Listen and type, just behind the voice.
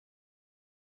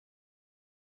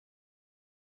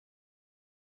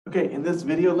Okay, in this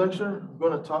video lecture, we're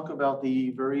going to talk about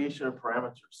the variation of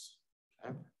parameters.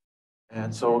 Okay?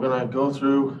 And so we're going to go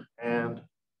through and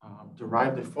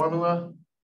derive the formula,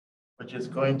 which is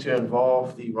going to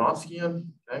involve the Wronskian,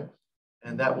 okay?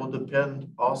 And that will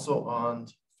depend also on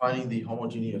finding the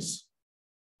homogeneous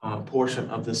portion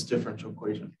of this differential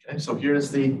equation. Okay, so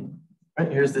here's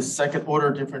the second order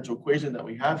differential equation that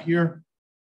we have here.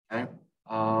 Okay,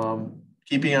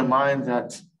 keeping in mind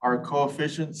that our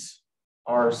coefficients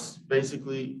are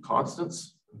basically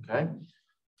constants. Okay,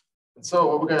 and so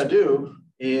what we're going to do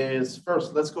is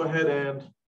first let's go ahead and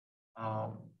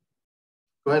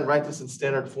write this in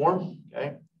standard form.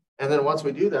 Okay, and then once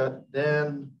we do that,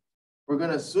 then we're going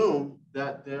to assume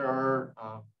that there are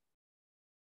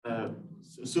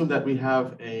assume that we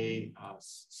have a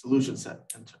solution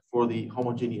set for the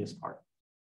homogeneous part.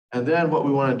 And then what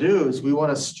we want to do is we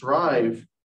want to strive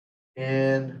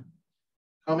in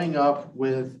coming up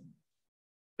with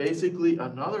basically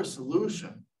another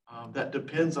solution that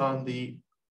depends on the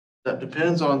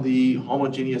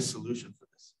homogeneous solution for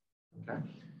this. Okay.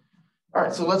 All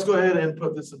right, so let's go ahead and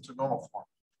put this into normal form.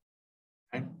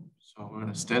 Okay, so we're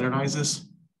going to standardize this.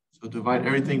 So divide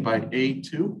everything by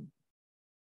A2.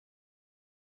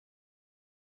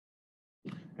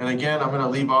 And again, I'm going to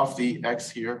leave off the x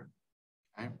here.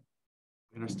 Okay,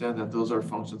 we understand that those are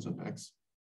functions of x,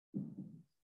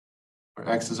 where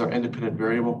x is our independent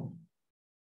variable.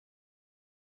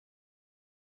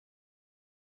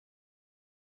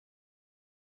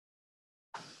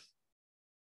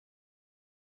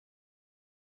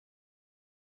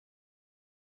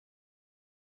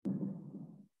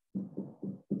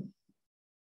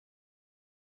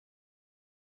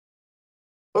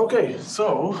 Okay,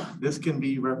 so this can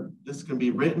be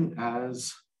written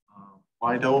as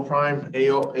y double prime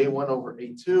a1 over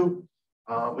a2.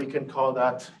 We can call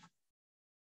that,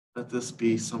 let this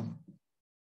be some,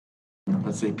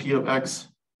 let's say p of x,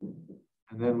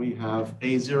 and then we have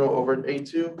a0 over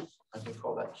a2. I can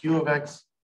call that q of x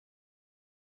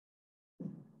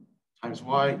times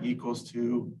y equals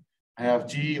to, I have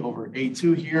g over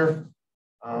a2 here.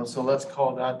 So let's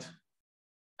call that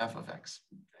f of x.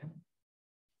 Okay.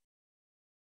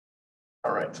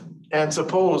 All right, and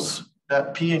suppose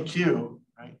that P and Q,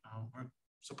 right?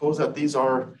 Suppose that these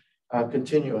are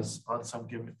continuous on some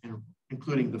given interval,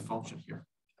 including the function here.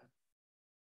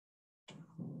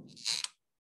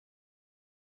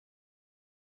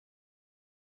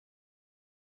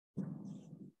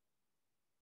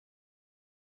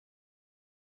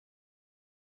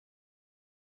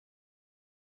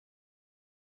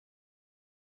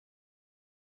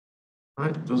 All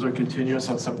right, those are continuous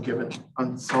on some given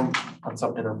on some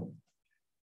interval.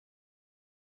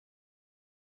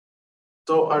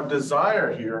 So our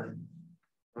desire here,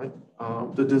 right?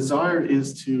 The desire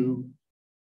is to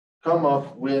come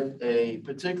up with a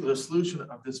particular solution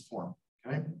of this form.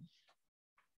 Okay.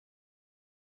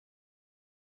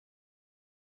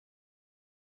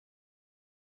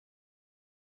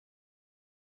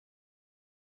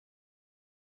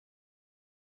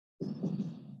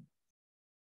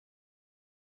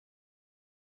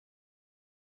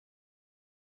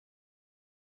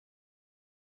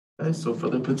 Okay, so for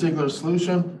the particular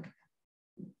solution,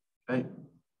 okay,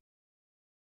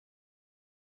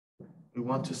 we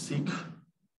want to seek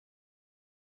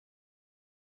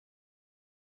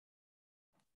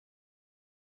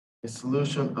a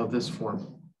solution of this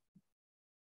form.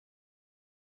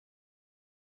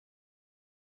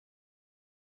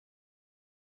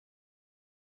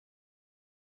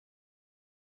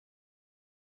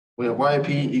 We have yp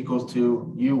equals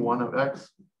to u1 of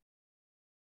x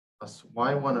plus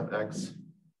y1 of x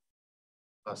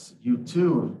plus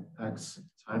u2 of x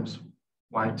times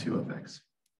y2 of x.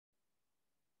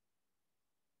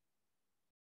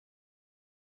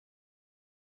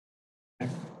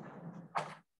 Okay.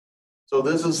 So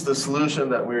this is the solution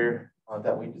that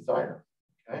we desire,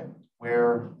 okay?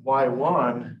 Where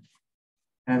y1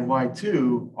 and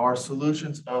y2 are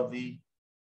solutions of the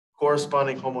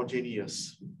corresponding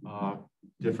homogeneous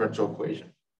differential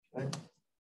equation. Okay?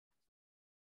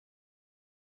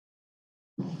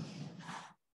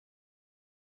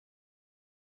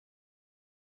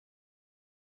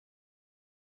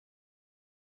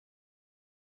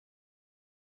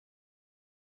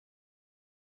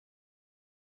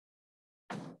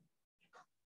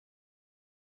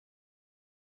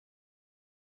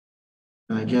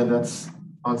 And again, that's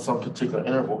on some particular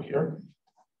interval here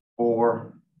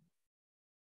for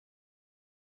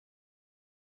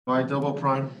y double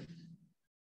prime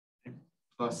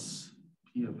plus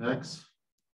p of x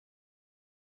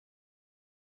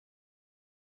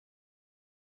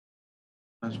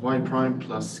times y prime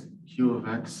plus q of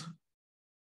x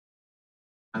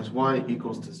times y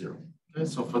equals to 0. Okay,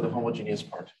 so for the homogeneous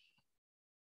part.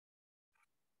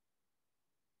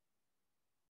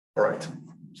 All right,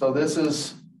 so this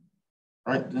is,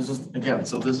 right, this is, again,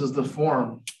 so this is the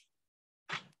form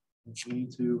we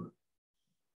need to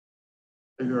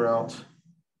figure out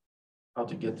how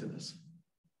to get to this,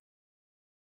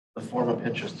 the form of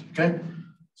interest, okay?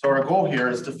 So our goal here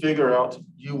is to figure out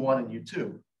U1 and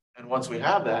U2. And once we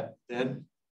have that, then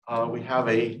we have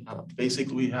a,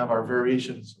 basically we have our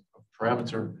variations of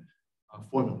parameter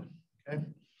formula, okay?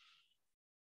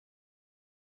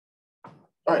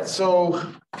 All right, so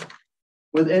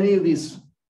with any of these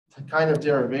kind of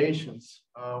derivations,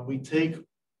 we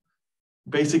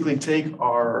basically take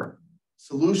our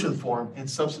solution form and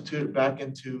substitute it back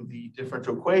into the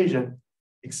differential equation,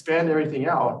 expand everything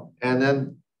out, and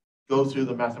then go through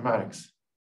the mathematics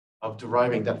of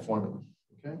deriving that formula,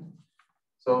 okay?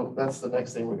 So that's the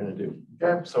next thing we're gonna do,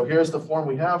 okay? So here's the form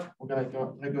we have. I'm gonna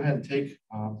go ahead and take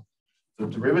the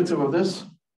derivative of this.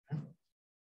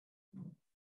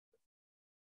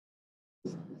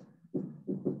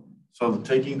 So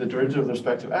taking the derivative with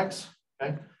respect to x,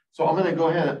 okay? So I'm gonna go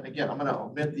ahead, again, I'm gonna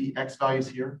omit the x values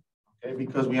here, okay?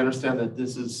 Because we understand that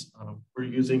this is, we're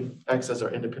using x as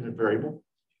our independent variable.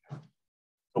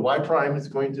 So y prime is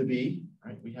going to be,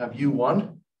 right, we have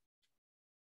u1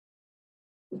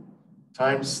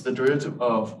 times the derivative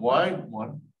of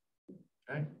y1,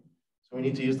 okay? So we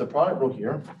need to use the product rule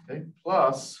here, okay?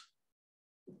 Plus,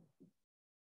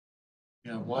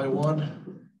 we have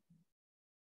y1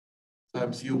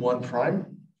 times u1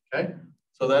 prime, okay?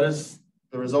 So that is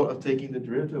the result of taking the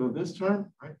derivative of this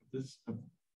term, right? This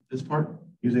part,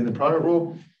 using the product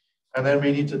rule. And then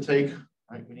we need to take,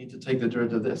 right, we need to take the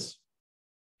derivative of this.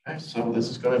 Okay, so this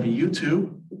is going to be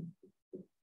u2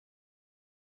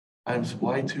 times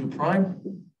y2 prime,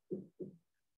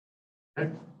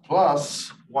 okay,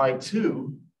 plus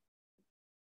y2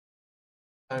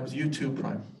 times u2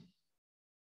 prime.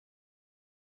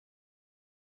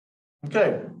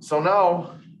 Okay, so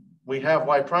now we have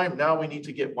y prime. Now we need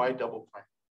to get y double prime.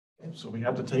 Okay, so we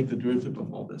have to take the derivative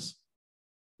of all this.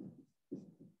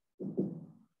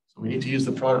 So we need to use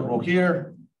the product rule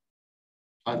here,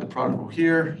 apply the product rule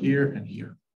here, here, and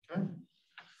here. Okay.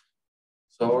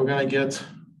 So we're going to get,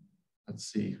 let's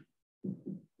see,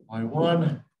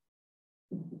 y1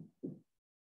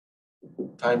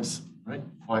 times, right,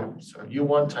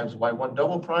 u1 times y1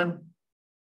 double prime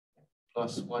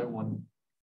plus y1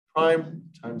 prime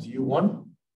times u1.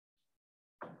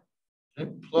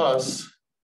 Okay, plus,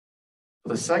 for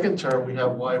the second term, we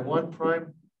have y1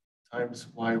 prime times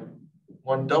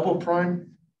y1 double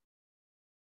prime,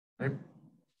 okay,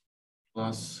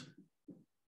 plus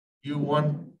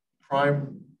u1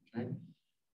 prime, okay,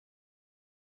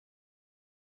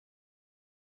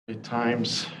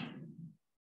 times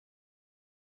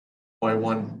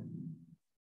y1,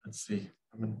 let's see,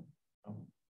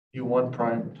 u1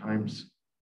 prime times,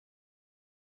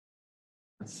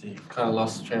 let's see, kind of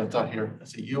lost the train of thought here.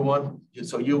 Let's see, u1,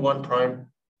 so u1 prime,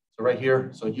 so right here,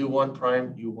 so u1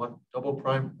 prime, u1 double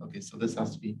prime. Okay, so this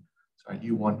has to be, sorry,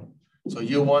 u1. So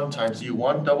u1 times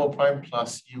u1 double prime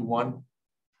plus u1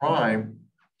 prime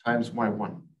times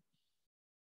y1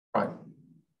 prime.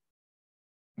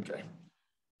 Okay.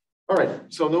 All right,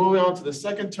 so then moving on to the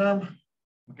second term.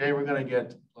 Okay, we're going to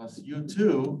get plus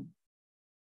u2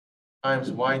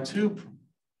 times y2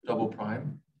 double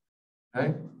prime,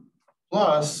 okay,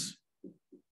 plus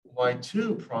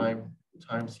y2 prime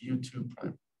times u2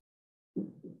 prime.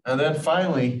 And then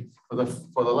finally,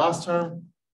 for the last term,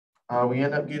 we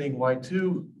end up getting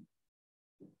y2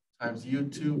 times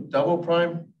u2 double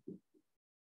prime,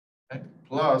 okay,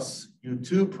 plus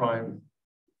u2 prime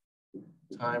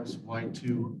times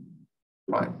y2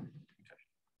 prime. Okay.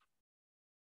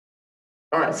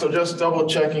 All right, so just double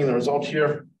checking the result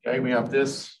here. Okay, we have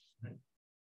this.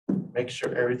 Make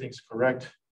sure everything's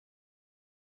correct.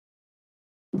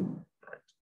 All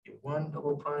right, one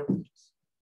double prime.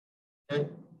 Okay.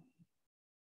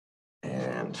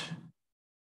 And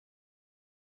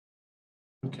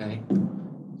okay,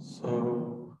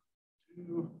 so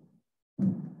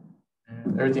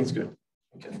and everything's good.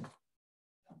 Okay.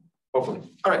 Hopefully.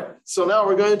 All right, so now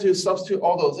we're going to substitute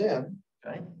all those in,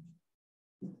 okay?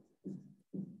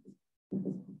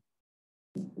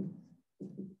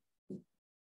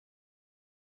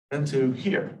 Into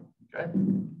here, okay?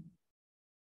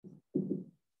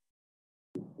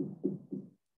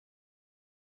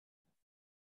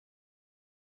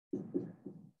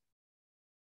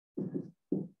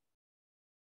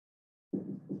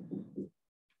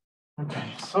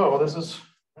 Okay, so this is,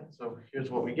 so here's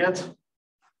what we get.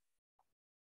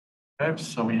 Okay,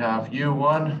 so we have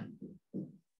U1,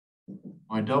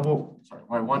 Y1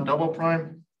 double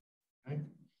prime, okay,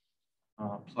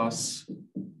 plus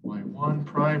Y1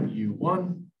 prime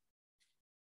U1.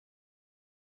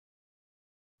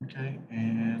 Okay,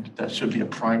 and that should be a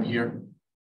prime here.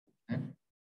 Okay.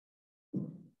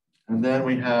 And then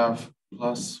we have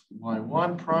plus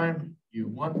Y1 prime,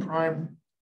 U1 prime,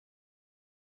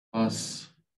 plus,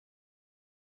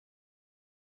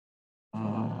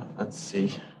 let's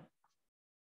see.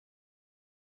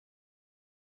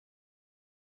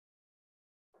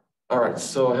 All right,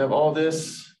 so I have all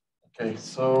this. Okay,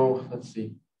 so let's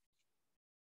see.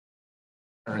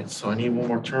 All right, so I need one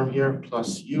more term here,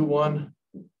 plus U1,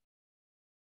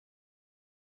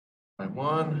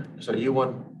 Y1, sorry,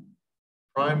 U1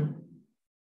 prime,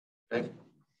 okay,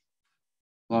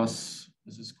 plus,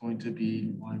 this is going to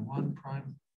be Y1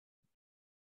 prime.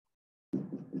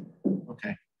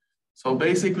 Okay, so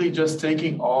basically just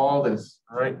taking all this,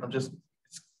 all right, it's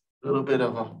a little bit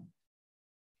of a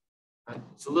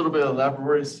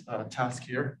laborious task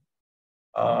here.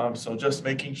 So just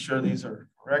making sure these are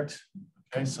correct.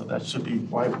 Okay, so that should be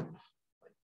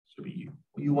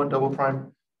U1 double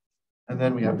prime. And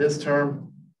then we have this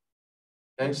term.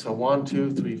 Okay, so 1,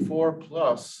 2, 3, 4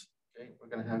 plus, okay, we're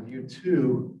gonna have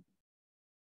U2,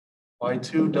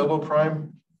 Y2 double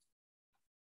prime.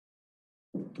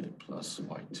 Okay, plus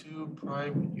Y2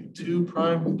 prime, U2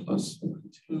 prime, plus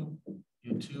Y2,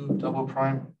 U2 double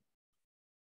prime,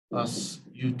 plus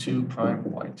U2 prime,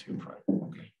 Y2 prime.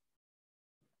 Okay.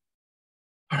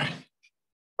 All right.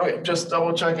 Okay, just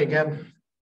double check again.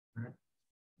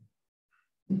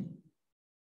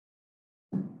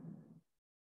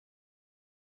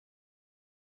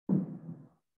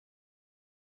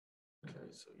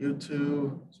 Okay, so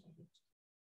U2,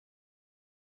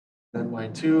 then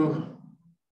Y2,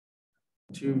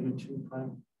 U2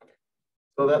 prime. Okay.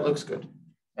 So that looks good.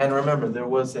 And remember, there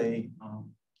was a,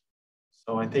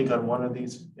 so I think on one of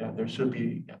these, yeah, there should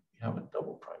be, yeah, we have a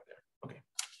double prime there. Okay.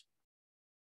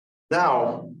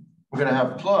 Now we're gonna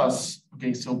have plus,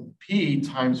 okay, so P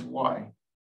times Y,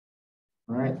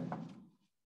 all right?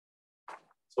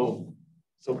 So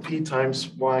P times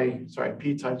Y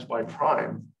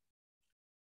prime.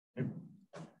 Okay.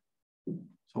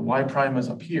 So Y prime is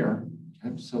up here,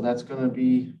 okay? So that's gonna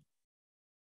be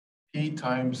P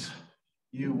times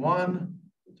U1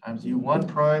 times U1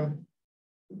 prime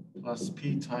plus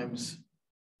P times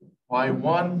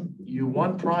Y1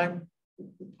 U1 prime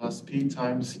plus P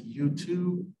times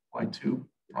U2 Y2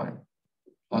 prime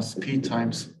plus P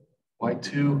times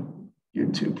Y2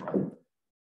 U2 prime.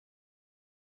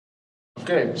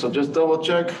 Okay, so just double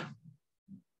check,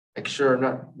 make sure I'm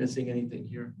not missing anything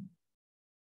here.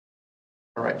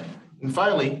 All right, and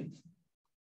finally,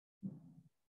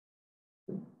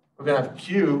 we're gonna have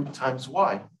Q times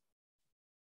Y.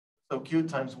 So Q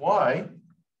times Y,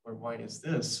 where Y is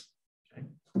this, okay,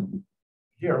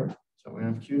 here. So we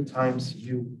have Q times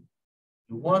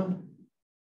U1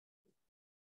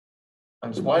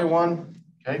 times Y1,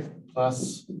 okay,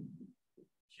 plus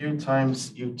Q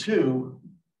times U2,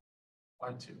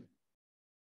 Y2.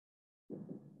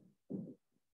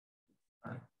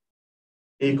 All right.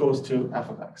 Equals to f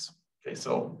of x. Okay,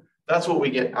 so that's what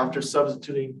we get after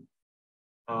substituting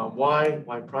y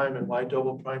prime, and y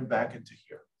double prime back into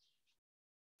here.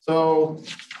 So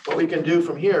what we can do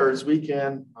from here is we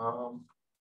can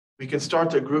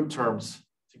start to group terms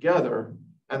together,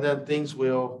 and then things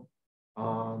will,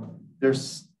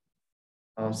 there's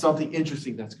something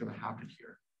interesting that's going to happen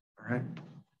here. All right.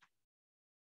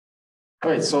 All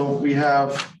right, so we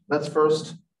have, let's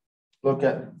first look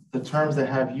at the terms that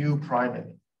have U prime in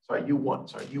it.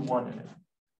 U1 in it.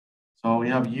 So we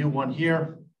have U1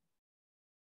 here.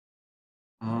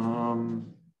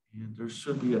 And there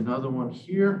should be another one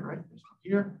here, right? There's one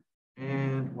here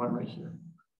and one right here.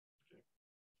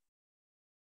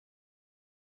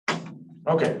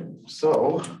 Okay,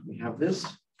 so we have this.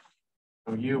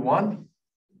 So U1.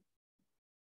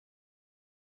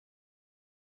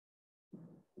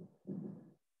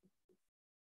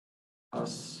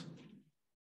 Plus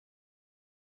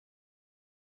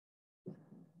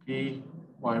P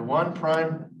Y1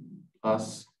 prime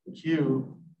plus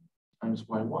Q times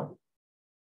Y1.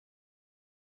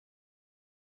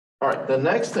 All right, the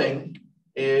next thing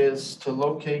is to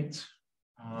locate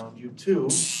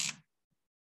U2.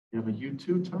 We have a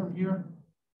U2 term here,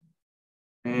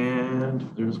 and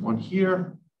there's one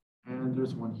here, and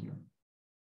there's one here.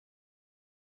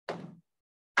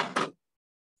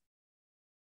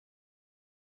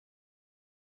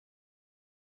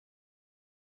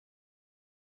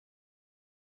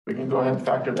 We can go ahead and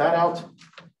factor that out.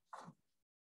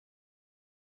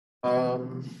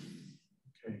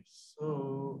 Okay,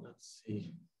 so let's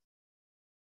see.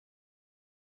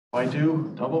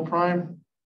 Y2 double prime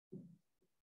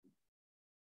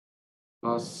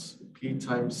plus P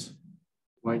times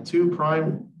Y2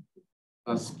 prime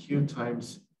plus Q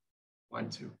times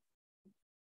Y2.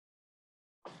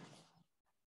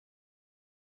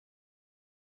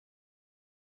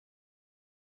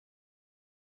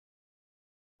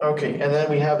 Okay, and then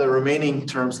we have the remaining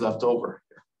terms left over.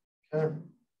 Okay.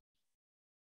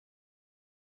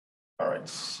 All right,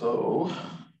 so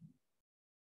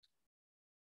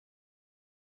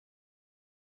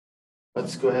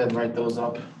let's go ahead and write those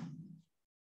up.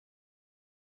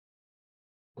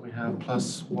 We have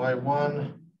plus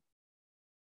Y1.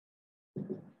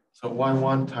 So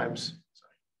Y1 times,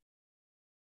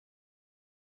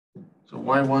 so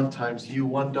Y1 times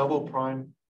U1 double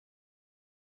prime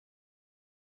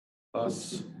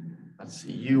plus, let's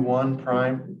see, U1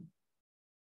 prime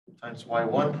times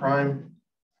Y1 prime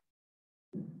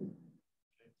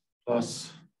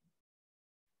plus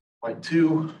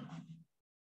Y2.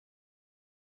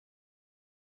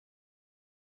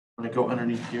 I'm going to go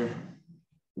underneath here.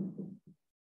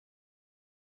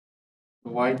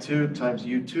 Y2 times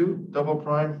U2 double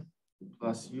prime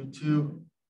plus U2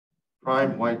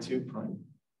 prime Y2 prime.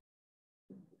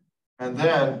 And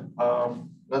then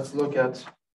let's look at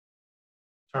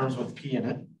terms with P in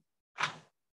it.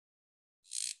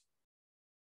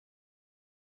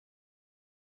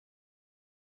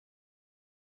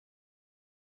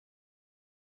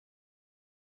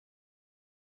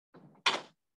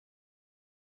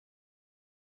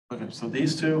 Okay, so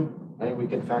these two, okay, we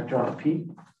can factor out P.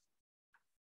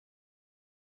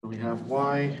 So we have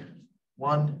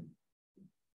Y1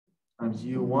 times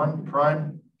U1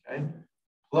 prime, okay,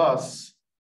 plus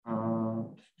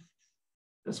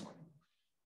this one.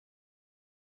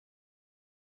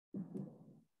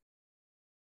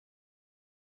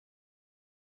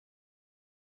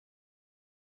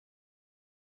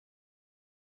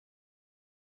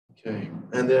 Okay,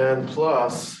 and then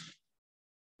plus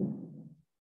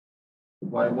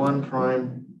Y1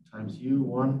 prime times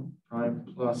U1 prime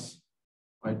plus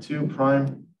Y2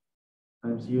 prime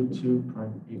times U2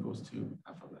 prime equals to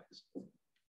f of x.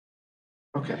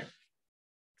 Okay,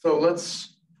 so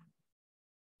let's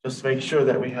just make sure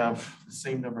that we have the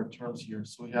same number of terms here.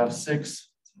 So we have 6,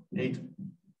 8,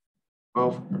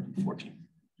 12, 13, 14.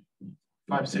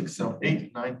 5, 6, 7,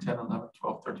 8, 9, 10, 11,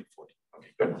 12, 13, 14.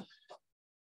 Okay, good.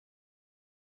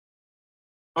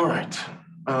 All right.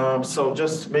 So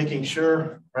just making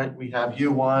sure, right? We have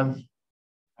U1.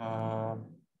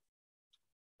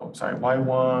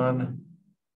 Y1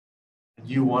 and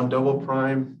U1 double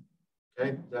prime.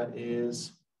 Okay, that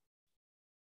is.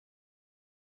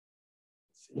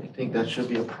 Let's see, I think that should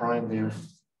be a prime there.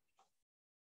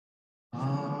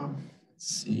 Let's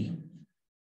see.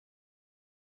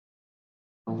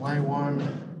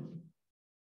 Y1.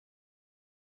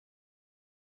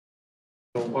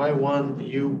 So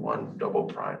Y1 U1 double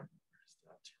prime.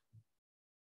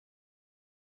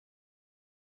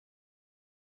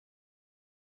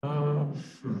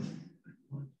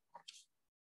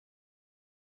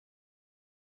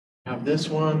 Have this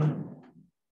one.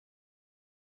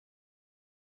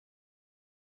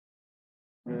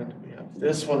 And we have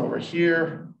this one over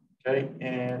here. Okay,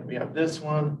 and we have this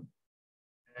one.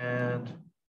 And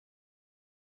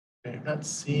okay, let's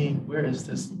see, where is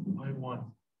this Y1?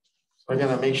 So I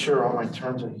gotta make sure all my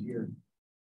terms are here.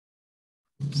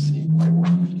 Let's see,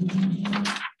 Y1.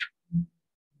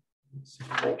 Let's see,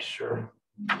 make sure.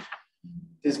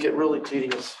 These get really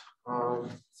tedious.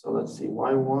 So let's see,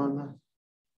 Y1.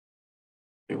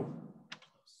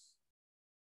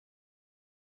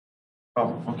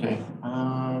 Oh, okay.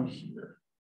 Here.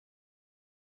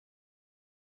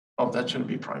 Oh, that shouldn't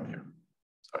be prime here.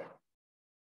 Sorry.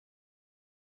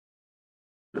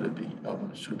 Should it be? Oh,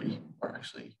 it should be, or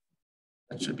actually,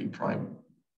 that should be prime.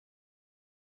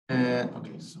 And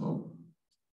okay, so.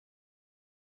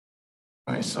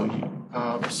 All right, so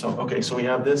okay, so we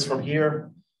have this from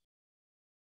here.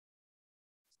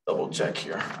 Double check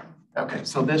here. Okay,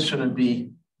 so this shouldn't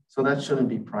be, so that shouldn't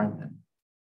be prime then.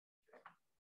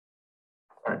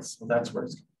 All right, so that's where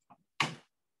it's coming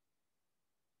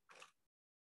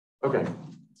from. Okay,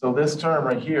 so this term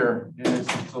right here is,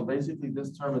 so basically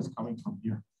this term is coming from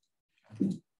here.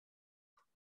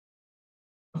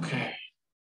 Okay.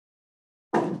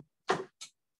 Let's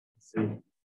see.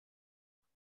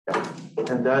 Yeah.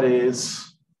 And that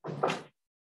is,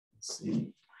 let's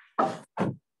see.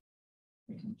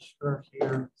 Making sure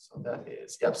here. So that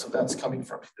is, yep, so that's coming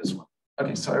from this one.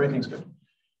 Okay, so everything's good.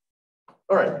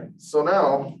 All right, so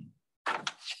now,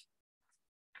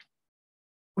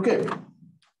 okay.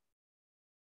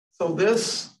 So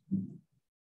this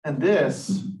and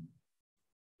this,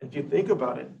 if you think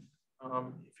about it,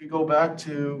 if you go back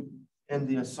to in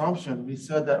the assumption, we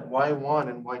said that y1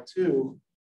 and y2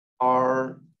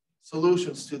 are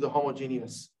solutions to the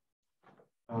homogeneous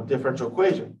differential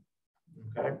equation.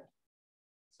 Okay,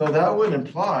 so that would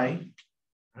imply,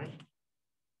 right?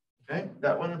 Okay,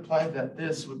 that would imply that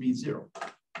this would be 0.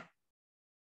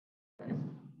 Okay.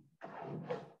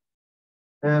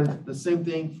 And the same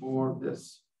thing for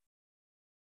this.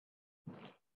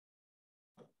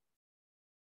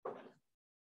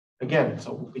 Again,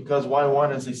 so because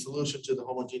y1 is a solution to the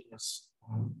homogeneous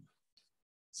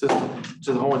system,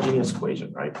 to the homogeneous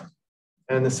equation, right?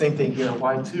 And the same thing here,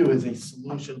 y2 is a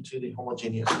solution to the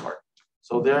homogeneous part.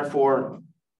 So therefore,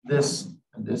 this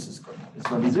and this is going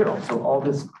to be 0. So all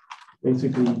this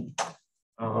basically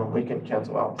we can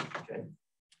cancel out. Okay.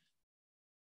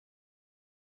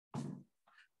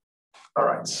 All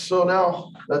right. So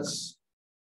now let's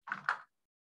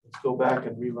go back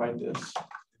and rewrite this.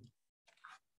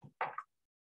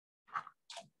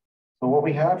 So what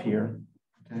we have here,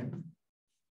 okay.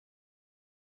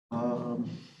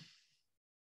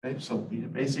 Okay, so we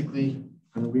basically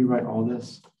going to rewrite all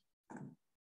this.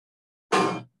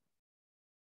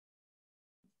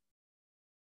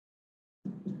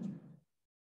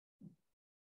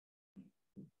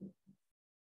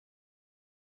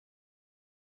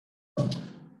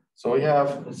 So we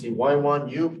have, let's see,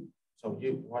 y1 u, so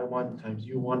y1 times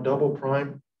u1 double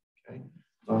prime, okay,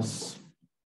 plus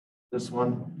this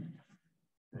one,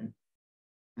 okay,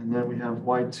 and then we have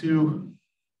y2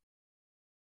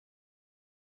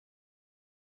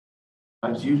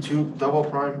 times u2 double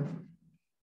prime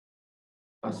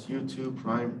plus u2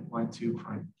 prime y2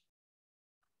 prime,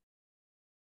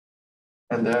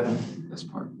 and then this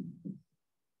part.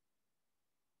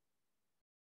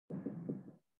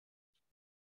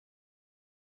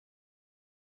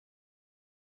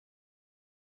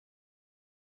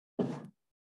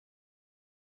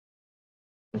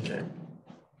 Okay.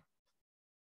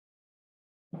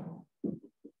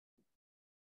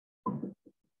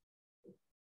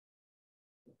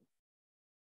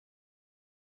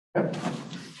 Yep.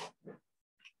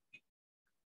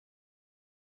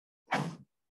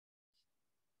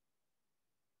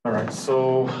 All right,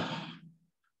 so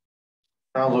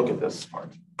now look at this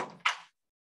part.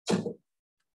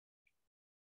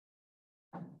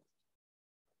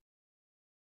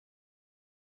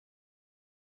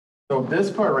 So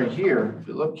this part right here, if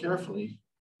you look carefully,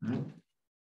 right,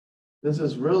 this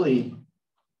is really,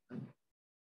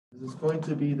 this is going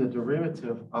to be the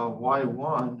derivative of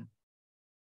y1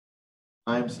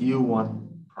 times u1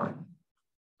 prime.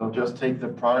 So just take the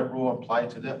product rule, apply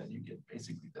it to that, and you get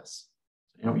basically this.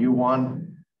 So you have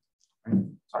u1, right?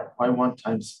 Sorry, y1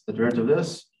 times the derivative of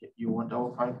this, u1 double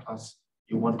prime plus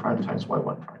u1 prime times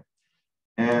y1 prime.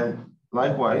 And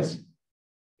likewise,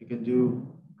 you can do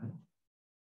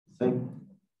the same.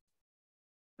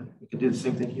 We can do the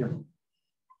same thing here.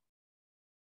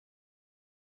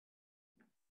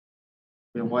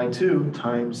 We have y2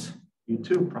 times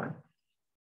u2 prime.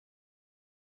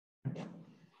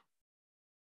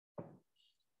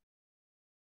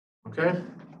 Okay.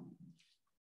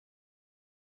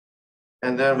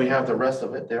 And then we have the rest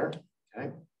of it there.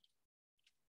 Okay.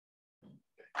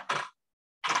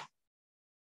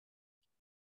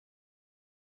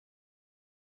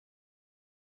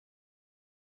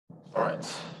 All right.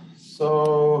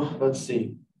 So let's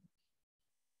see.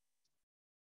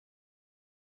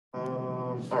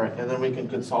 All right, and then we can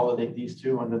consolidate these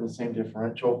two under the same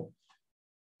differential.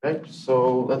 Okay,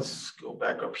 so let's go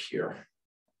back up here.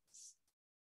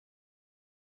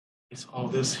 It's all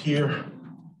this here.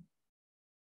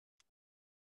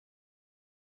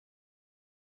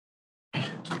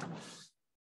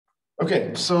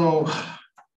 Okay, so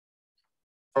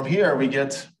from here we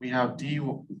have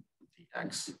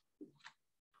dx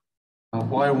of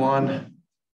y1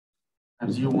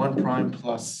 times u1 prime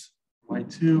plus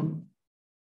y2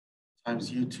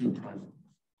 times u2 prime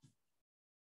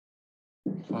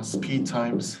plus p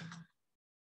times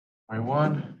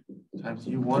y1 times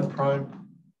u1 prime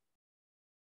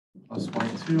plus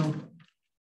y2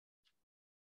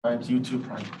 times u2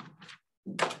 prime.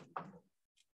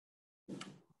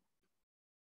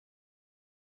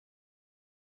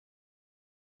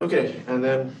 Okay, and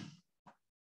then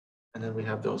we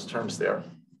have those terms there.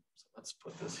 So let's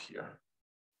put this here.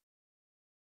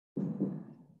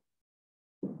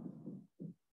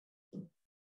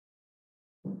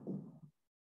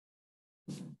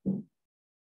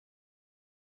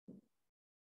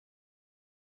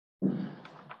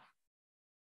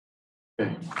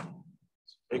 Okay,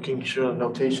 so making sure the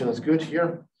notation is good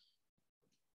here.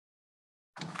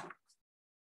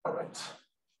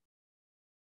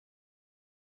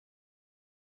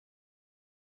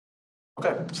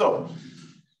 Okay, so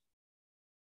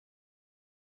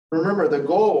remember the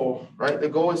goal, right? The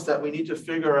goal is that we need to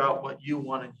figure out what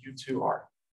U1 and U2 are,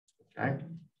 okay?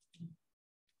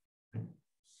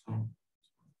 So,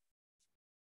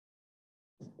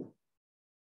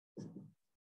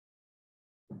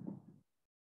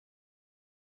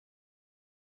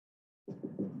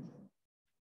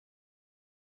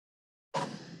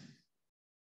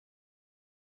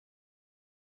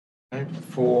 okay,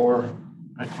 for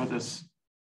this,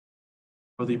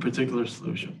 for the particular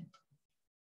solution.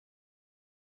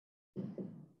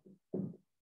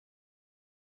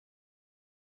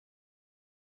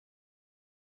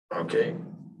 Okay.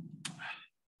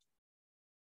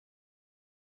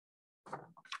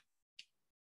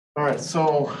 All right,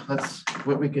 so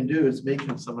what we can do is make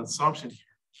some assumption here.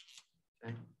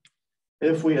 Okay.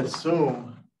 If we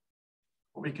assume,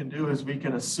 what we can do is we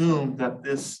can assume that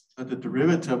the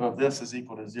derivative of this is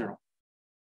equal to 0.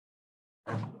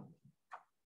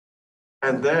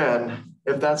 And then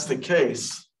if that's the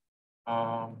case,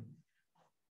 so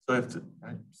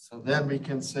then we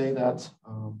can say that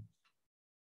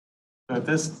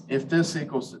if this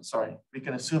equals, sorry, we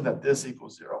can assume that this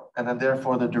equals 0, and then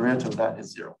therefore the derivative of that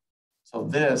is 0. So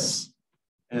this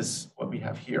is what we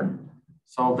have here.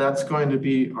 So that's going to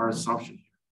be our assumption here.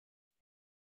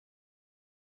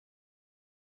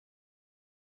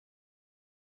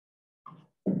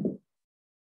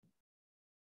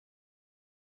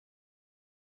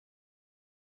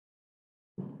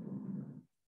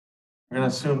 We're going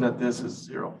to assume that this is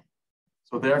 0.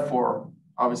 So therefore,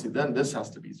 obviously, then this has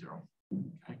to be 0.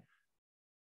 Okay.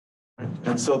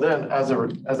 And so then, as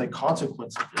a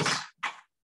consequence of this,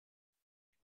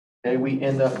 okay, we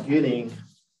end up getting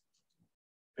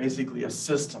basically a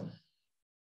system.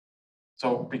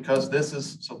 So because this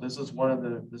is an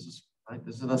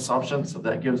assumption, so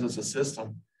that gives us a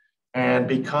system. And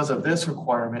because of this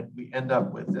requirement, we end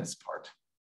up with this part.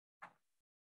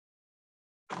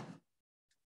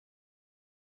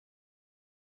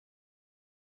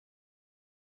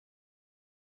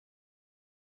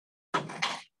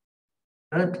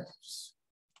 Okay.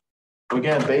 So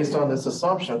again, based on this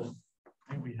assumption,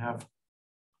 we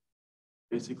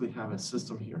basically have a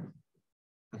system here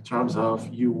in terms of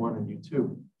U1 and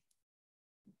U2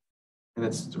 and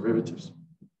its derivatives.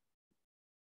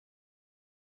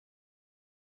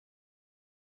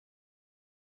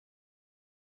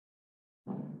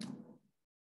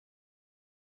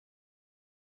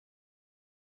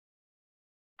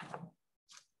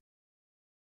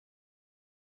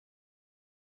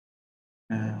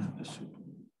 And this should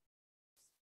be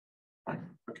fine.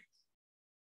 Okay.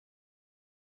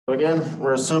 So again,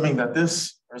 we're assuming that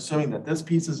this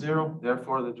piece is 0,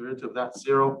 therefore the derivative of that's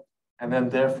 0, and then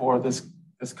therefore this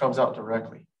comes out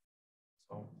directly.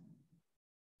 So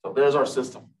there's our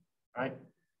system, right?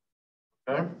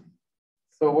 Okay.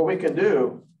 So what we can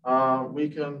do, we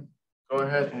can go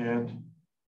ahead and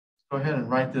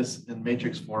write this in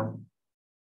matrix form.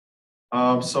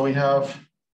 So we have,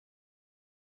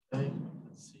 okay,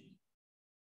 let's see,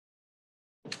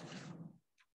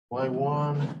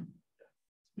 y1,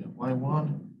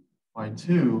 y1,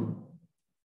 y2,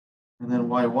 and then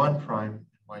y1 prime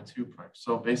and y2 prime.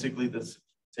 So basically, this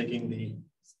taking the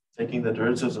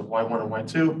derivatives of y1 and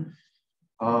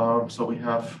y2. So we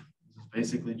have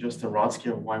basically just the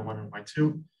Radsky of y1 and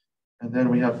y2, and then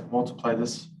we have multiply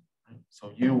this. Right?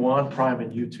 So u1 prime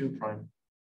and u2 prime.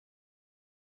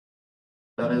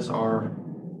 That is our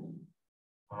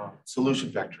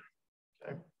solution vector.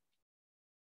 Okay.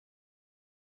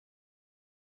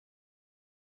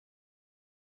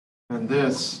 And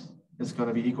this is going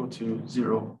to be equal to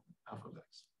 0 alpha of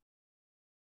x.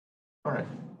 All right,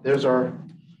 there's our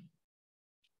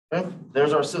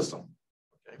system.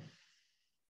 Okay.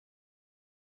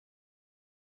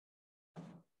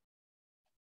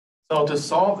 So to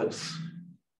solve this,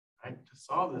 right? To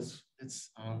solve this,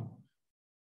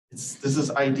 this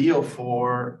is ideal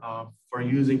for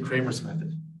using Cramer's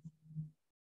method,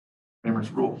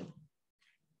 Cramer's rule.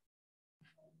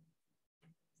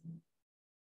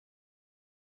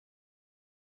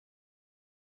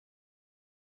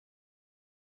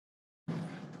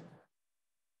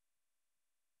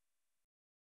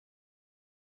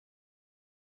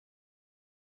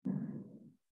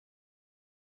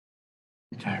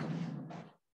 Okay.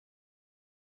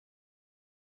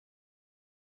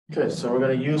 Okay, so we're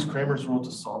going to use Cramer's rule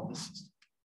to solve this system.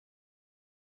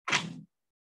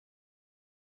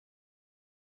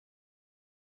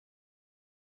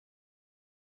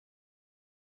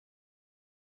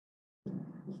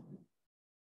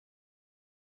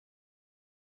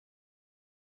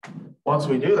 Once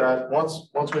we do that, once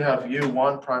we have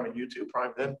u1 prime and u2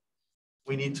 prime, then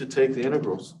we need to take the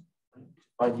integrals,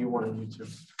 find u1 and u2.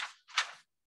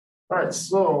 All right,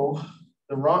 so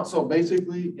so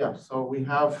basically, yeah, so we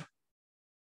have,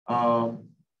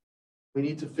 we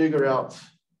need to figure out,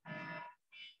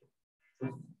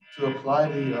 to apply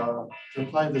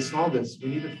to solve this, we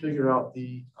need to figure out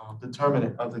the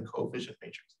determinant of the coefficient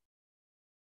matrix.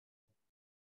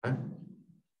 Okay.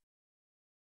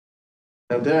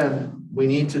 And then we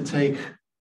need to take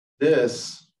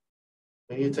this,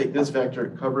 vector,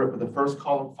 cover it with the first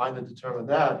column, find the determinant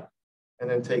of that, and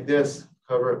then take this,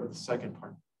 cover it with the second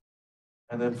part,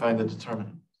 and then find the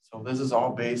determinant. So this is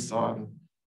all based on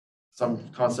some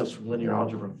concepts from linear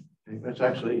algebra, okay, which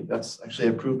actually,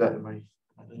 I proved that in my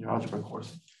linear algebra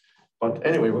course. But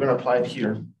anyway, we're going to apply it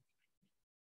here.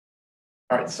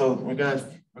 All right, so we're gonna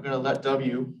let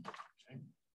W.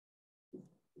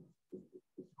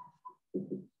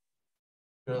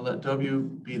 We're gonna let W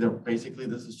be basically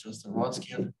this is just a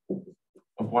Wronskian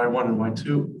of y1 and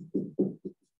y2.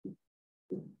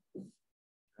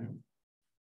 Okay.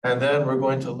 And then we're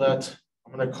going to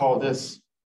I'm going to call this,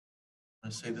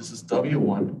 let's say this is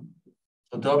W1.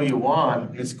 So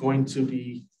W1 is going to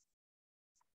be,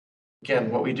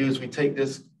 again, what we do is we take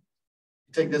this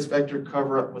vector,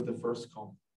 cover up with the first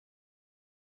column.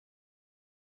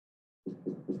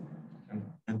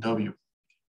 And W.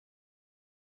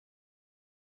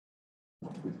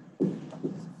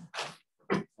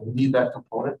 We need that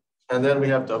component. And then we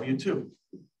have W2. I'm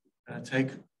going to take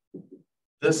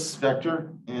this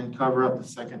vector and cover up the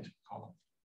second column.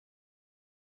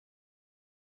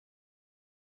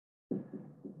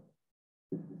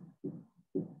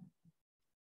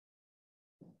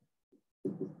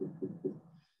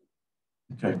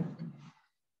 Okay.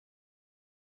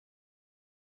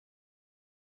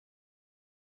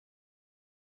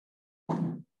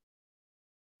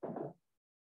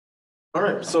 All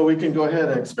right, so we can go ahead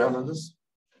and expound on this.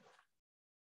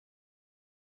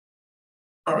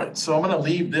 All right, so I'm going to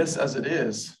leave this as it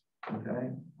is, okay?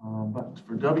 But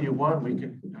for W1, we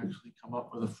can actually come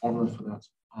up with a formula for that.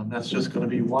 That's just going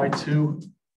to be y2.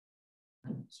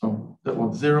 So that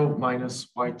was 0 minus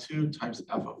y2 times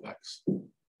f of x.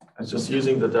 That's just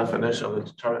using the definition of the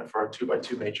determinant for our 2 by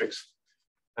 2 matrix.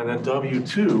 And then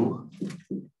W2,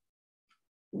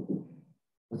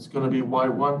 it's going to be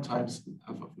y1 times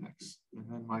f of x, and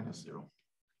then minus 0.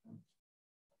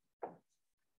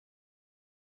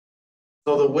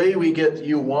 So the way we get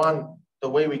u1,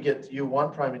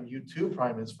 prime and u2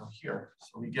 prime is from here.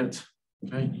 So we get,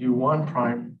 okay, u1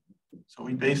 prime. So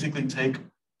we basically take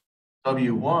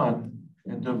w1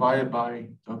 and divide it by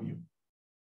w.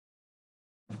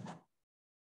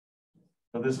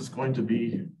 So this is going to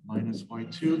be minus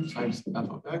y2 times f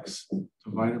of x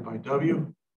divided by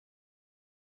w.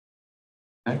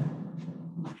 Okay.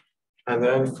 And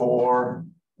then for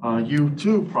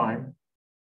u2 prime,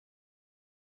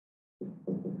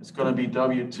 it's going to be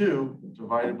w2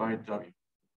 divided by w.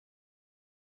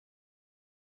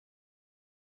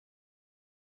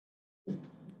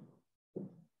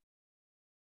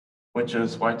 Which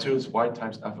is y2 is y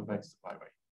times f of x divided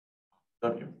by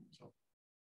w. So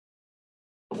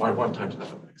y1 times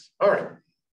f of x. All right.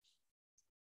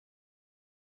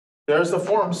 There's the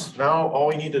forms. Now all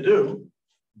we need to do,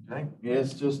 okay,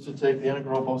 is just to take the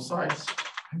integral of both sides.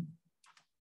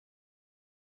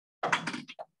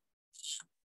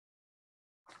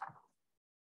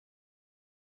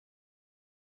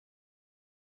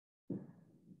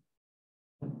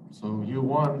 So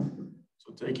u1,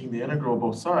 so taking the integral of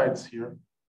both sides here,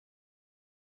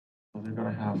 so they're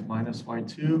going to have minus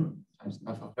y2 times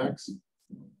f of x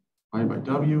divided by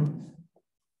w,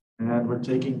 and we're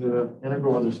taking the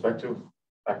integral with respect to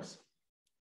x.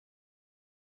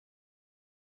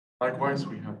 Likewise,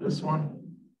 we have this one.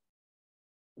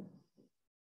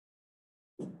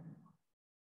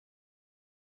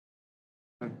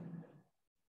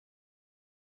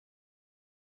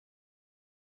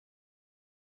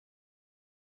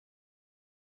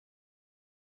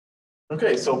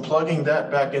 Okay, so plugging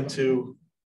that back into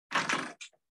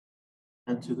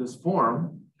this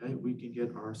form, okay, we can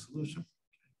get our solution,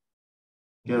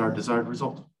 get our desired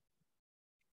result.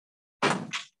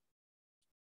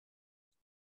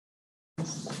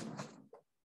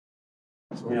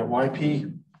 So we have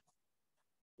YP.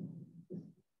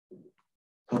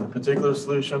 So the particular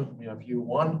solution, we have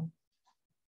U1.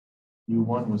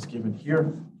 U1 was given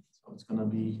here, so it's going to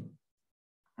be,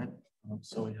 right?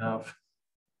 So we have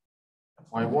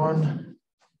Y1.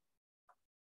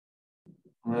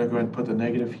 I'm going to go ahead and put the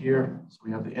negative here. So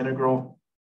we have the integral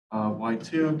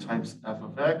y2 times f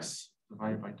of x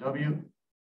divided by w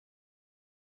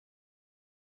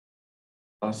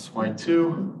plus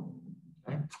y2.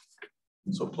 Okay.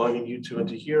 So plugging U2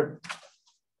 into here.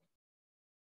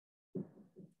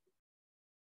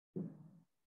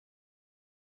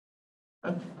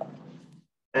 Okay.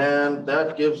 And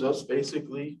that gives us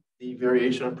basically the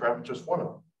variation of parameters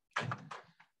formula.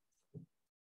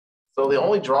 So the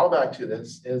only drawback to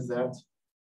this is that,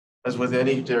 as with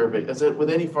any derivative, with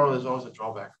any formula, there's always a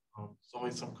drawback. There's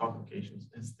always some complications.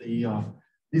 It's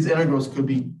these integrals could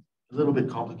be a little bit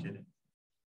complicated.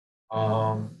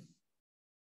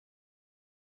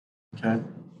 Okay.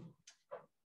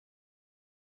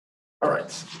 All right.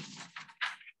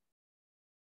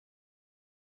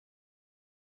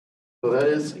 So that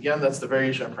is, again, that's the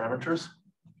variation of parameters.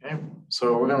 Okay.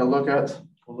 So we're going to look at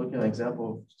an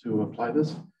example to apply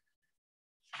this.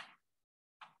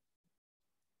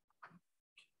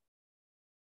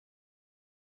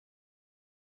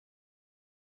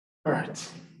 All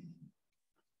right.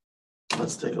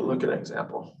 Let's take a look at an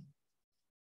example.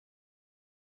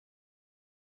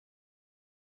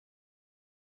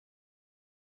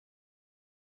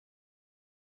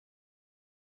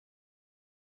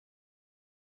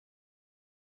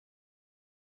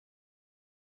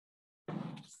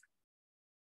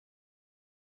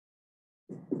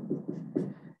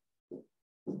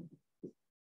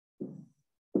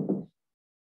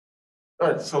 All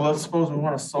right, so let's suppose we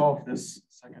want to solve this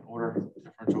second order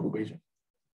differential equation.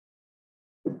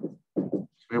 So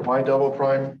we have y double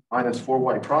prime minus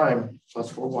 4y prime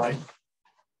plus 4y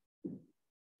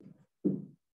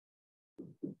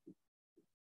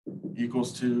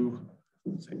equals to,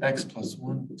 say, x plus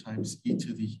 1 times e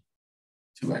to the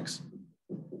 2x.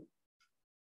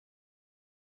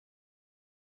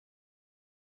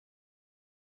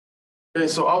 Okay,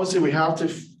 so obviously we have to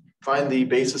find the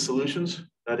basis solutions.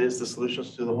 That is the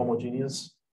solutions to the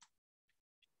homogeneous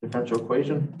differential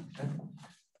equation. Okay.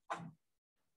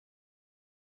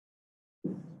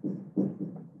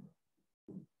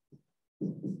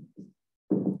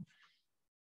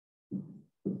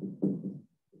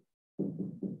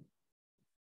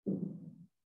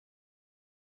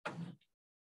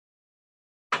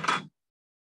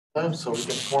 So we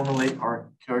can formulate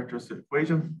our characteristic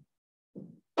equation.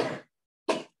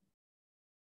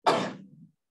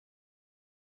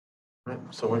 Right,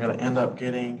 so we're going to end up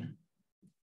getting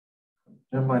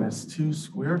m minus 2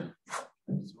 squared.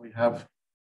 Okay, so we have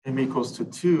m equals to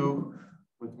 2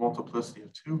 with multiplicity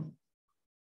of 2.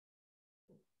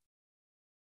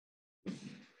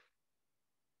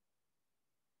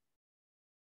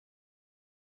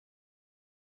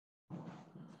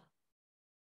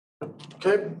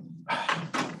 Okay.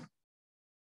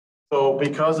 So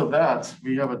because of that,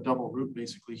 we have a double root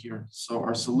basically here. So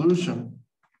our solution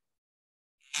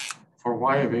for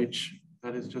y of h,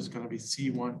 that is just going to be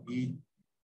c1e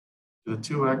to the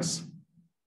 2x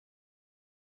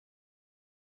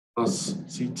plus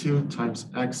c2 times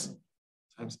x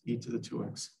times e to the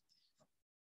 2x.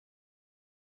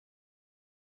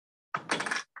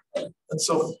 And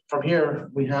so from here,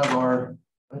 we have our,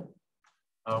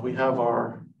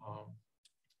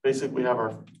 basically we have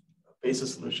our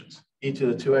basis solutions, e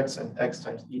to the 2x and x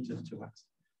times e to the 2x.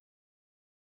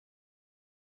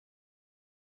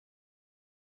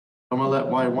 I'm going to let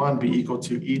y1 be equal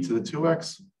to e to the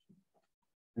 2x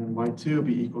and y2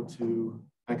 be equal to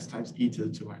x times e to the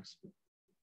 2x.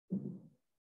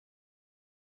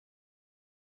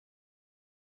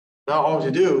 Now all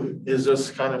you do is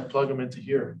just kind of plug them into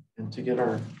here and to get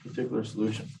our particular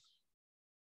solution.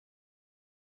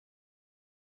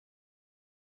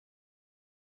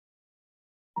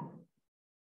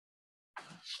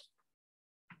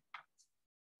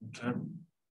 Okay.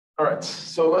 All right,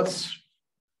 so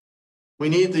we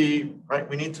need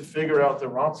to figure out the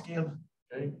Wronskian,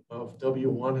 okay, of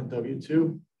W1 and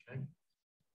W2, okay.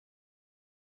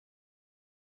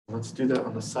 Let's do that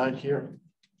on the side here.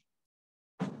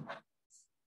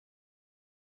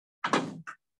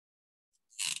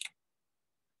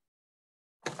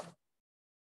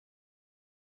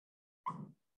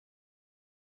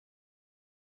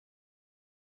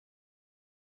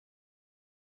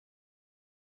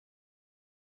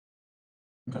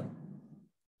 Okay.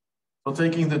 So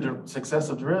taking the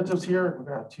successive derivatives here, we're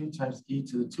going to have 2 times e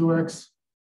to the 2x.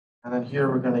 And then here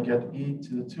we're going to get e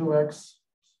to the 2x.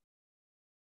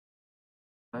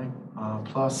 Okay,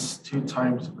 plus 2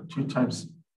 times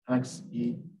x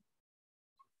e.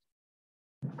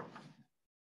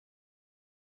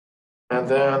 And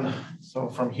then, so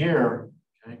from here,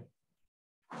 okay.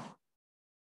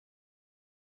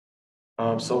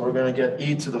 So we're going to get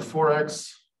e to the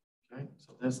 4x. Okay,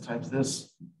 so this times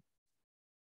this.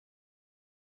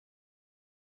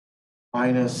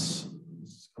 Minus, this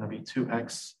is going to be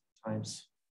 2x times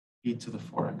e to the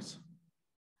 4x.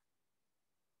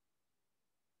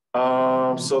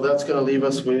 So that's going to leave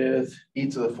us with e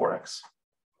to the 4x,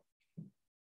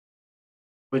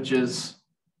 which is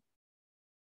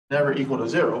never equal to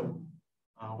 0,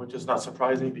 which is not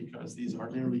surprising because these are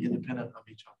linearly independent of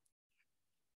each other.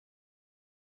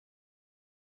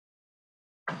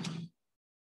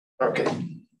 Okay, let's go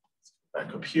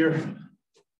back up here.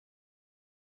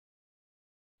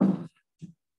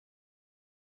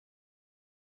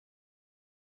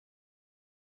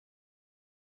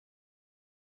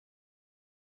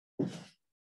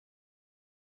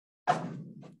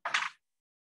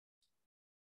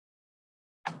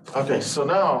 Okay, so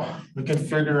now we can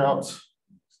start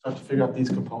to figure out these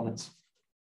components.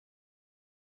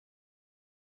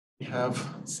 We have,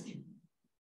 let's see,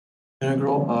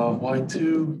 integral of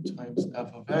y2 times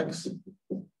f of x,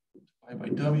 y by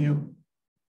w.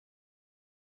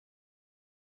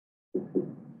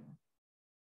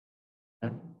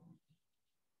 Okay.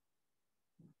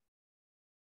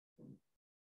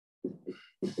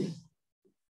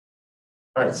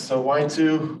 All right, so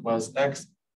y2 was x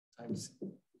times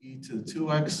e to the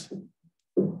 2x,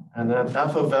 and then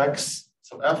f of x.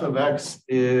 So f of x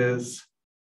is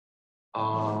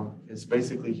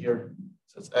basically here.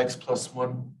 So it's x plus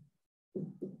 1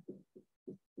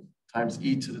 times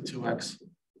e to the 2x.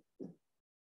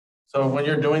 So when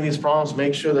you're doing these problems,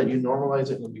 make sure that you normalize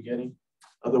it in the beginning.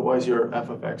 Otherwise, your f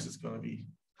of x is not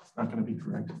going to be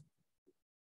correct.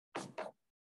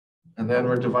 And then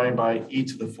we're dividing by e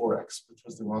to the 4x, which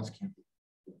was the Wronskian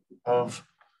of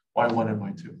y1 and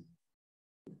y2.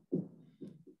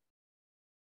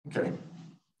 Okay.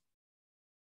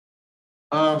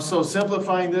 So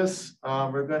simplifying this,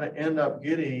 we're going to end up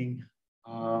getting,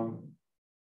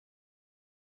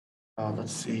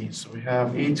 let's see, so we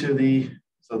have e to the,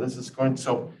 so this is going,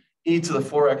 so e to the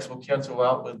 4x will cancel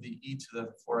out with the e to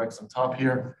the 4x on top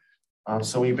here.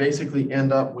 So we basically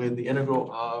end up with the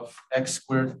integral of x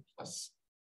squared plus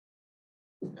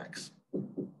x.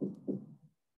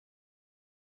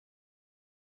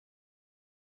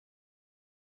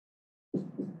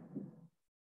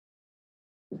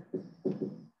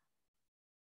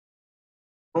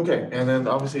 Okay, and then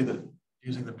obviously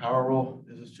using the power rule,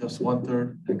 this is just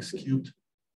 1/3 x cubed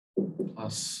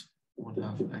plus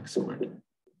 1/2 x squared.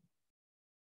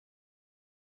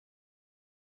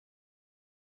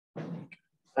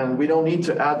 And we don't need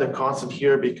to add the constant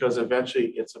here because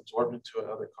eventually it's absorbed into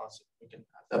another constant. We can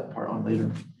add that part on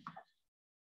later.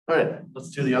 All right, let's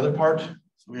do the other part.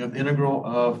 So we have the integral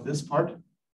of this part.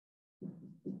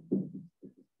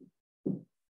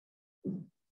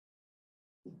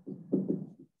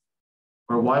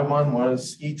 Where y1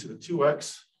 was e to the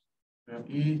 2x, we have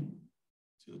e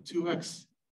to the 2x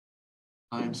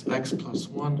times x plus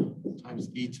 1 times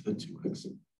e to the 2x,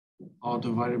 all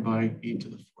divided by e to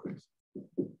the 4x.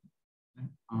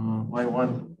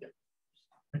 Y1. Yeah.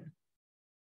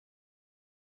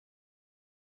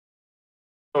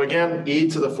 So again, e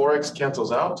to the 4x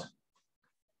cancels out.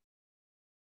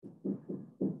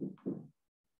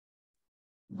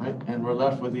 Right, and we're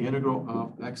left with the integral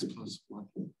of x plus 1.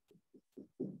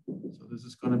 So this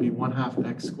is going to be 1/2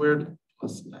 x squared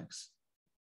plus x.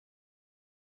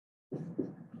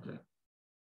 Okay.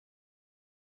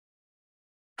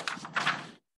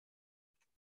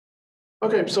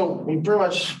 Okay, so we pretty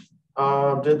much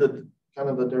did the kind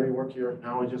of the dirty work here.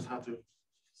 Now we just have to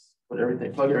plug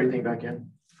everything back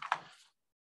in.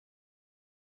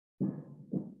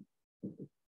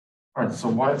 All right,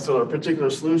 so a particular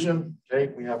solution,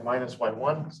 okay, we have minus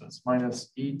y1, so it's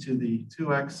minus e to the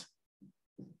 2x,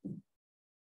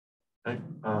 okay,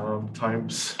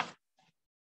 times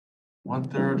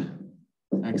 1/3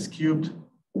 x cubed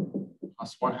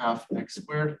plus 1/2 x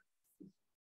squared,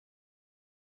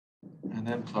 and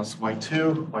then plus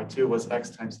y2. Y2 was x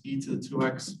times e to the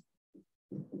 2x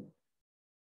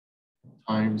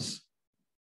times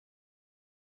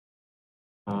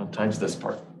this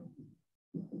part.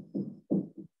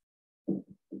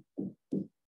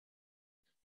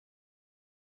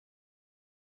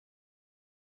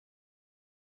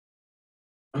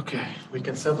 Okay, we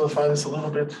can simplify this a little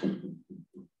bit.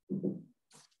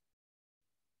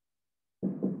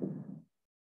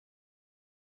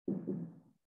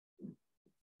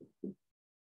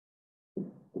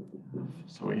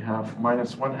 So we have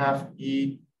minus 1/2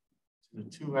 e to the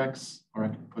 2x, or I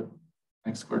can put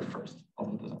x squared first,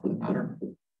 although it doesn't really matter.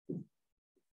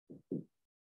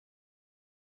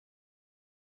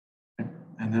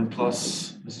 And then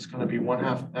plus, this is going to be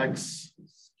 1/2 x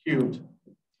cubed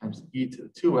times e to the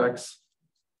 2x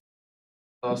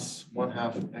plus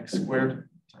 1/2 x squared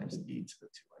times e to the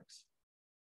 2x.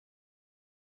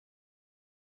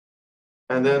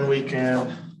 And then we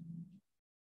can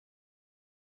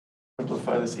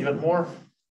simplify this even more.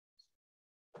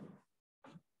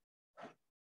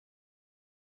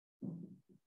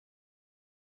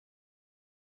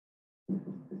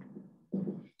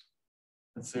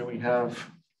 Let's say we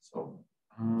have,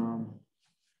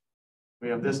 we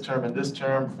have this term and this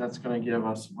term. That's going to give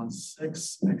us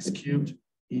 1/6 x cubed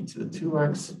e to the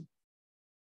 2x.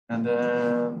 And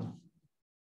then,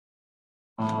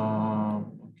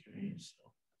 okay, so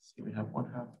let's see, we have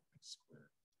 1/2 x squared.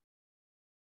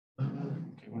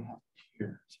 Okay, 1/2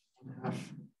 here. So 1/2.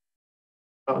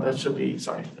 Oh, that should be,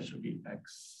 sorry, that should be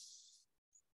x.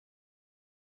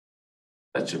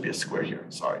 That should be a square here.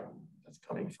 Sorry, that's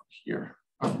coming from here.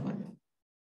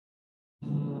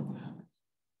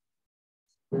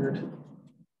 Weird.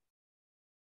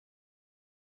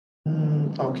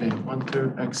 Okay,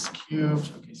 1/3 x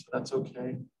cubed. Okay, so that's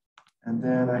okay. And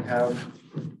then I have,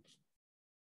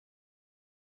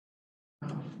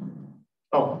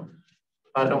 oh,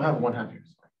 I don't have 1/2 here.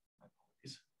 Sorry.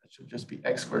 That should just be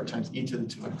x squared times e to the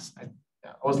 2x. I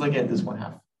was looking at this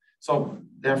 1/2. So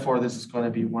therefore, this is going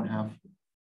to be 1/2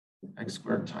 x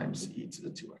squared times e to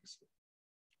the 2x.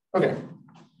 Okay.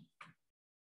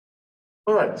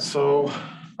 All right. So,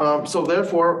 so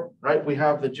therefore, right, we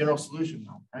have the general solution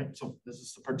now, right? So this is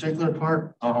the particular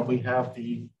part. We have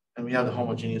the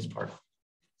homogeneous part.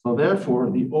 So therefore,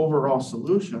 the overall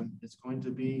solution is going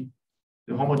to be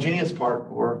the homogeneous part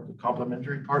or the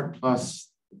complementary part plus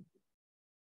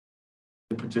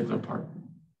the particular part.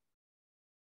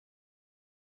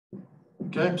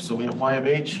 Okay, so we have y of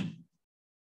h.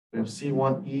 We have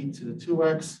c1e to the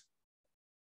 2x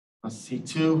plus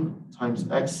c2 times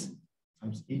x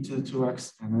times e to the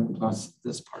 2x, and then plus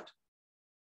this part.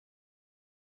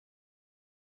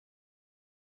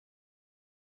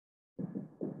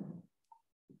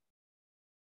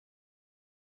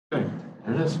 Okay,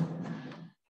 there it is.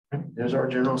 Okay, there's our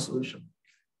general solution.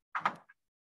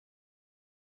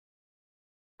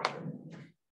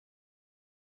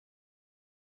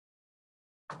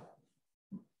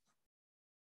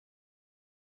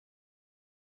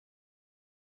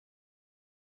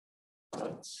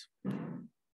 That's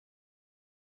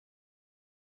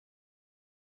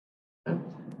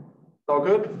all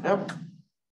good? Yep.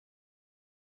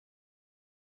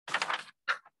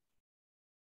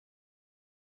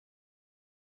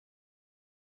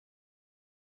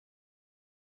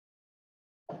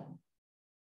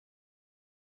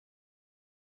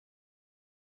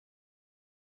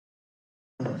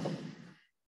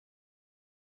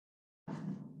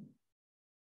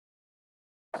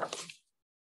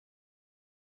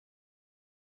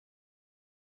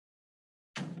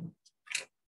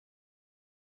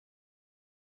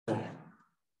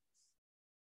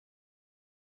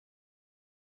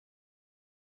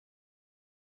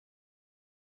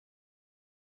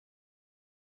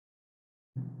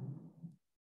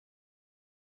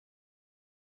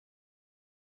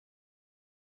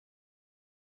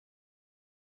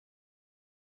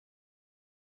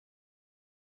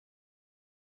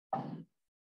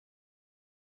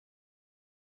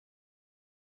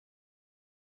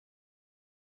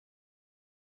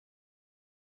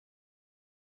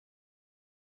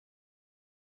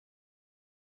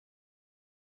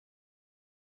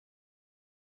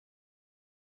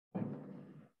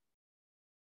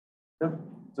 Yep,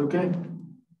 it's okay.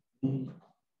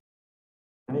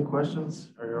 Any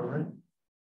questions? Are you all right?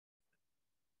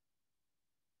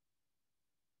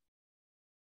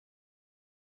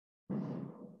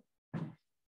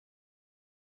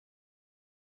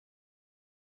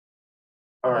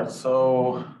 All right,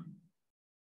 so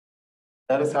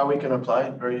that is how we can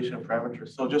apply variation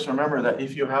parameters. So just remember that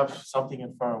if you have something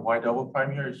in front of y double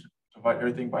prime here, you should divide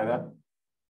everything by that,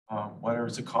 whether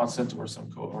it's a constant or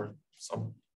some code or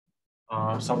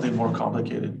something more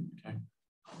complicated. Okay.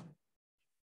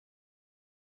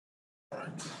 All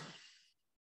right.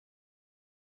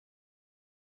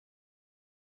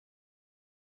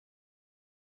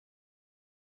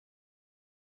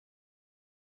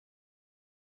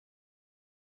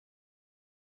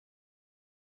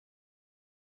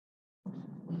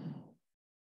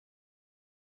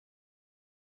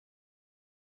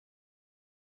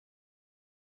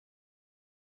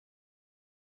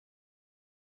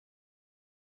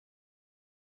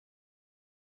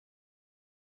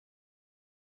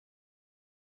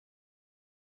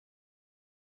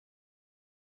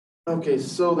 Okay,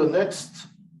 so the next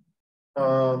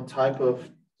the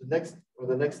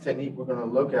next technique we're going to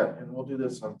look at, and we'll do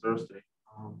this on Thursday,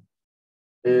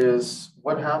 is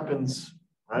what happens,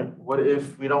 right? What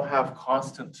if we don't have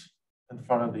constant in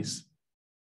front of these, in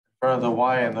front of the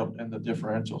y and the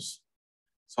differentials?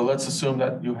 So let's assume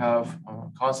that you have a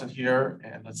constant here,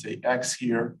 and let's say x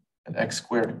here, and x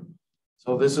squared.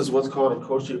 So this is what's called a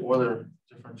Cauchy-Euler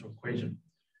differential equation.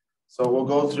 So we'll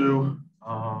go through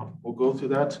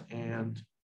that and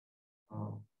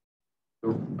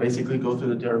we'll basically go through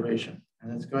the derivation.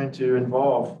 And it's going to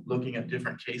involve looking at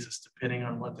different cases depending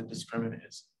on what the discriminant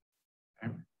is.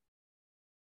 Okay.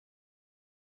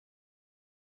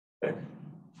 Okay.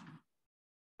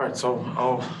 All right, so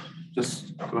I'll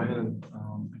just go ahead and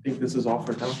I think this is all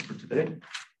for now for today.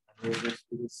 We'll just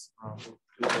do this. We'll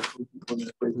do the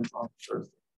equations on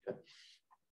Thursday. Okay.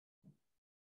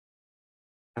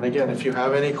 And again, if you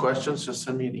have any questions, just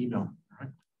send me an email.